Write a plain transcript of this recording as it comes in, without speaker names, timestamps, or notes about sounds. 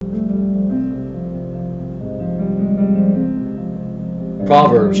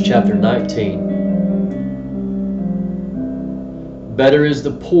Proverbs chapter 19. Better is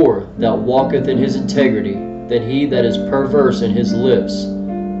the poor that walketh in his integrity than he that is perverse in his lips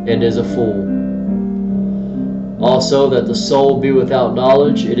and is a fool. Also that the soul be without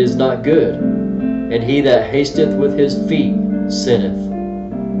knowledge, it is not good, and he that hasteth with his feet sinneth.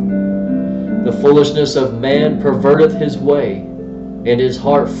 The foolishness of man perverteth his way, and his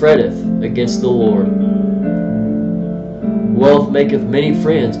heart fretteth against the Lord. Wealth maketh many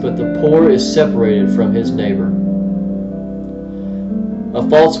friends, but the poor is separated from his neighbor. A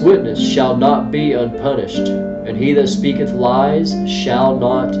false witness shall not be unpunished, and he that speaketh lies shall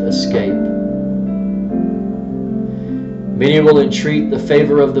not escape. Many will entreat the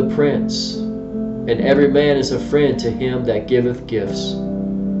favor of the prince, and every man is a friend to him that giveth gifts.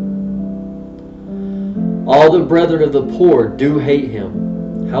 All the brethren of the poor do hate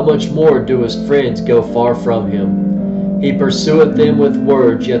him. How much more do his friends go far from him? He pursueth them with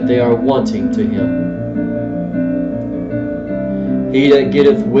words, yet they are wanting to him. He that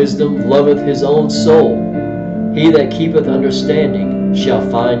getteth wisdom loveth his own soul. He that keepeth understanding shall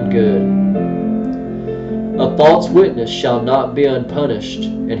find good. A false witness shall not be unpunished,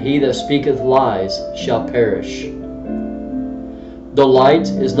 and he that speaketh lies shall perish. The light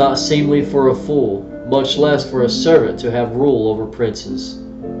is not seemly for a fool, much less for a servant to have rule over princes.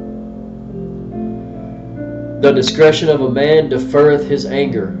 The discretion of a man deferreth his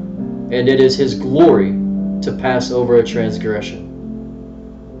anger, and it is his glory to pass over a transgression.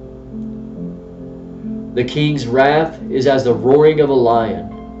 The king's wrath is as the roaring of a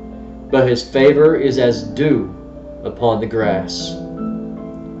lion, but his favor is as dew upon the grass.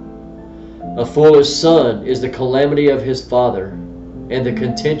 A foolish son is the calamity of his father, and the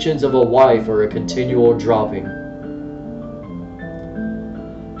contentions of a wife are a continual dropping.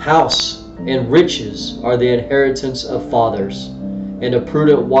 House and riches are the inheritance of fathers, and a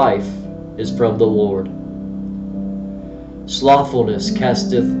prudent wife is from the Lord. Slothfulness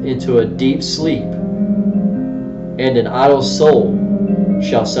casteth into a deep sleep, and an idle soul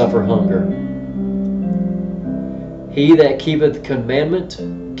shall suffer hunger. He that keepeth commandment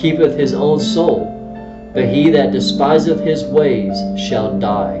keepeth his own soul, but he that despiseth his ways shall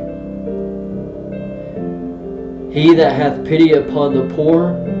die. He that hath pity upon the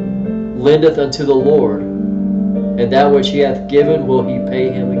poor lendeth unto the Lord, and that which he hath given will he pay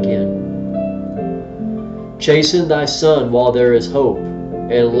him again. Chasten thy son while there is hope,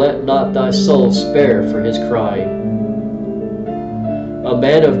 and let not thy soul spare for his crying. A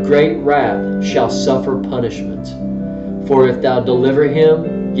man of great wrath shall suffer punishment, for if thou deliver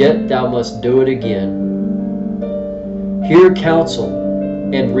him, yet thou must do it again. Hear counsel,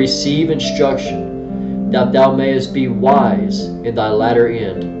 and receive instruction, that thou mayest be wise in thy latter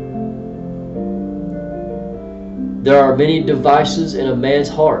end. There are many devices in a man's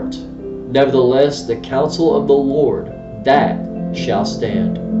heart, nevertheless the counsel of the Lord, that shall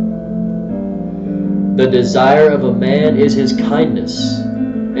stand. The desire of a man is his kindness,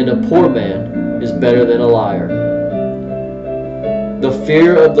 and a poor man is better than a liar. The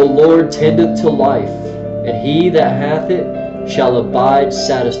fear of the Lord tendeth to life, and he that hath it shall abide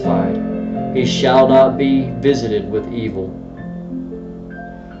satisfied. He shall not be visited with evil.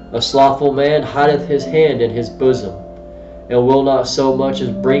 A slothful man hideth his hand in his bosom, and will not so much as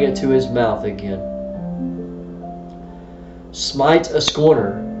bring it to his mouth again. Smite a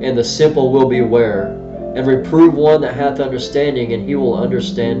scorner, and the simple will beware, and reprove one that hath understanding, and he will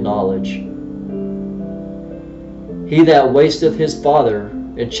understand knowledge. He that wasteth his father,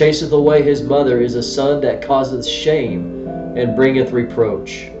 and chaseth away his mother, is a son that causeth shame, and bringeth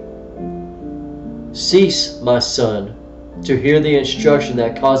reproach. Cease, my son, to hear the instruction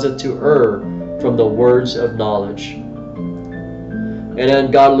that causeth to err from the words of knowledge. An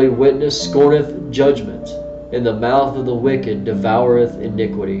ungodly witness scorneth judgment, and the mouth of the wicked devoureth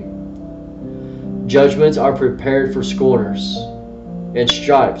iniquity. Judgments are prepared for scorners, and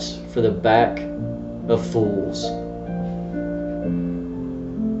stripes for the back of fools.